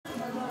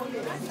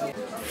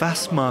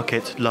Fast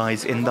Market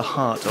lies in the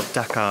heart of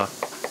Dakar.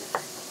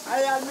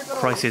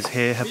 Prices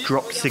here have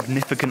dropped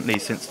significantly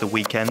since the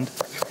weekend.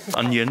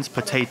 Onions,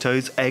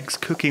 potatoes, eggs,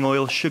 cooking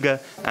oil, sugar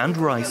and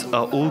rice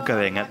are all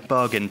going at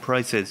bargain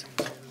prices.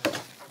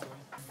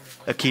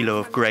 A kilo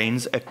of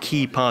grains, a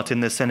key part in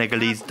the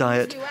Senegalese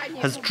diet,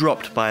 has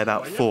dropped by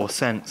about 4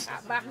 cents.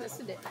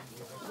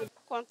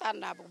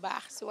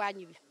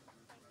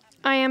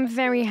 I am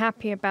very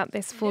happy about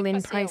this fall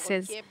in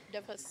prices,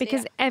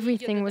 because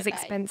everything was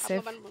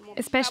expensive,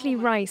 especially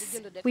rice.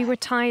 We were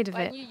tired of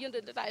it.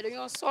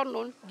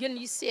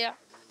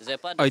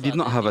 I did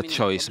not have a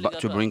choice but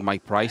to bring my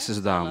prices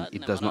down.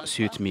 It does not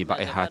suit me, but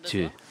I had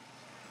to.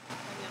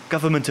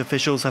 Government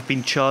officials have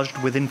been charged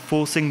with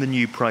enforcing the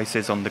new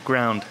prices on the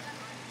ground.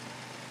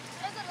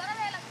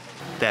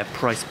 Their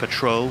price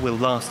patrol will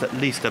last at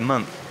least a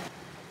month.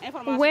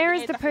 Where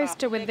is the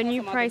poster with the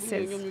new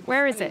prices?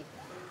 Where is it?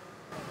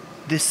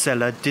 This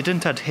seller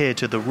didn't adhere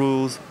to the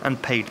rules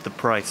and paid the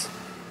price.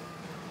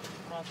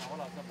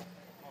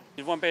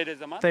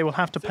 They will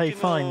have to pay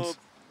fines.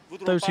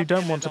 Those who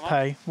don't want to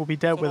pay will be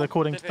dealt with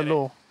according to the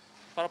law.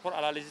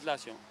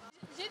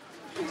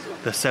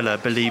 The seller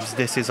believes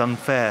this is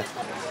unfair.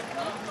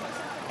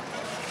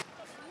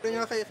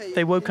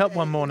 They woke up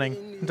one morning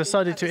and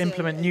decided to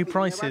implement new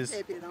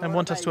prices and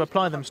want us to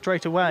apply them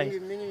straight away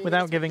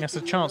without giving us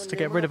a chance to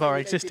get rid of our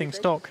existing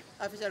stock.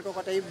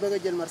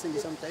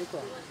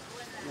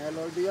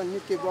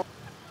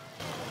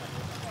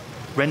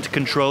 Rent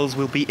controls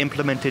will be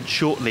implemented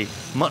shortly,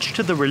 much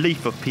to the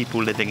relief of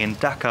people living in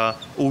Dakar,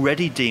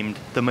 already deemed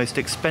the most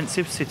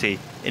expensive city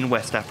in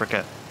West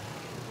Africa.